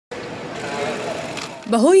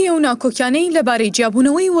بەهۆی ئەو ناکۆکیانەی لەبارەی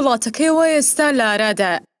جیابوونەوەی وڵاتەکەیەوە ئێستا لە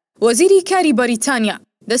ئارادایە. وەزیری کاری بەریتانیا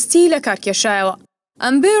دەستی لە کارکێشایەوە.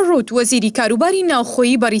 ئەمبێر ڕوت وەزیری کاروباری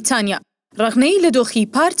ناوخۆیی بەریتانیا ڕەخنەی لە دۆخی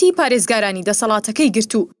پارتی پارێزگارانی دەسەڵاتەکەی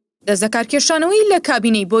گرتو دەست لە کارکێشانەوەی لە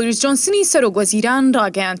کابینەی بۆریس جۆنسنی سەرۆکوەزیران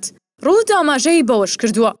ڕاگەیاند. ڕوت ئاماژەی بەوەش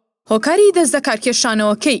کردووە هۆکاری دەست لە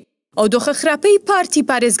کارکێشانەوەکەی ئەو دۆخە خراپەی پارتی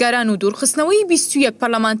پارێزگاران و دوورخستنەوەی 21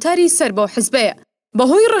 پەرلەمانتاری سەر بەو حیزبەیە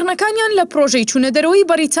بەهۆی ڕەخنەکانیان لە پرۆژەی چوونەدەرەوەی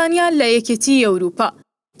بەریتانیا لە یەکێتی ئەوروپا.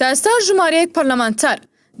 تا ئێستا ژمارەیەک پەرلەمانتار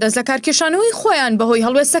دەست لە کارکێشانەوەی خۆیان بەهۆی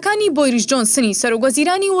هەڵوێستەکانی بۆریس جۆنسنی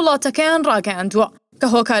سەرۆکوەزیرانی وڵاتەکەیان ڕاگەیاندووە کە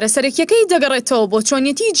هۆکارە سەرەکیەکەی دەگەڕێتەوە بۆ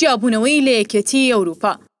چۆنیەتی جیابوونەوەی لە یەکێتی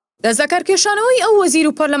ئەوروپا. دەست لە کارکێشانەوەی ئەو وەزیر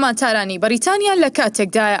و پەرلەمانتارانی بەریتانیا لە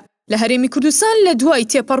کاتێکدایە لە هەرێمی کوردستان لە دوای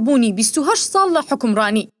تێپەڕبوونی 28 ساڵ لە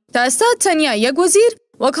حکومڕانی تا ئێستا تەنیا یەک وەزیر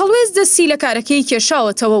وەک هەڵوێست دەستی لە کارەکەی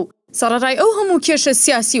کێشاوەتەوە و سەرەڕای ئەو هەموو کێشە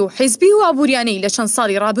سیاسی و حیزبی و ئابووریانەی لە چەند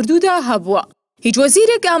ساڵی ڕابردوودا هەبووە. هیچ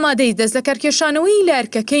وەزیرێک ئامادەی دەست لە کارکێشانەوەی لە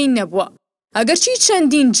ئەرکەکەی نەبووە. ئەگەرچی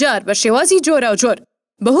چەندین جار بە شێوازی جۆراوجۆر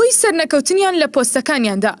بەهۆی سەرنەکەوتنیان لە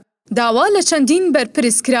پۆستەکانیاندا داوا لە چەندین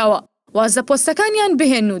بەرپرس کراوە وازە پۆستەکانیان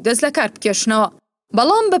بهێن و دەست لە کار بکێشنەوە،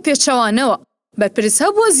 بەڵام بە پێچەوانەوە بەرپرس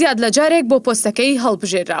هەبووە زیاد لە جارێک بۆ پۆستەکەی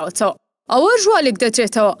هەڵبژێراوەتەوە. ئەوە ژوالێک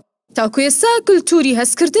دەدرێتەوە تاکو ئێستا کلتوری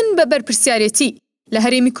هەستکردن بە بەرپرسیاریەتی لە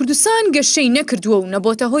هەرێمی کوردستان گەشەی نەکردووە و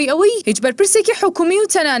نەبۆتە هۆی ئەوەی هیچ بەرپرسێکی حکومی و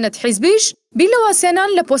تەنانەت حیزبیش بیر لە واسێنان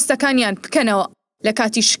لە پۆستەکانیان بکەنەوە لە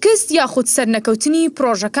کاتی شکست یاخود سەرنەکەوتنی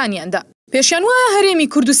پرۆژەکانیاندا. پێشیان وایە هەرێمی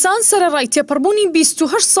کوردستان سەرەڕای تێپەڕبوونی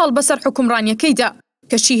 28 ساڵ بەسەر حکومڕانیەکەیدا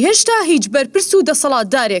کەچی هێشتا هیچ بەرپرس و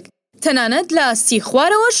دەسەڵاتدارێک تەنانەت لە ئاستی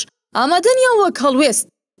خوارەوەش ئامادەنیان وەک هەڵوێست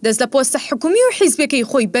دەست لە پۆستە حکومی و حیزبەکەی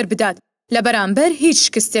خۆی بەربدات لە بەرامبەر هیچ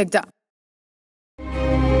شکستێکدا.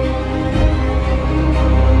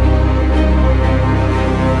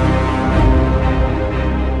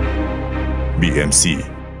 BMC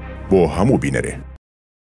بۆ هەموو بینەرێ.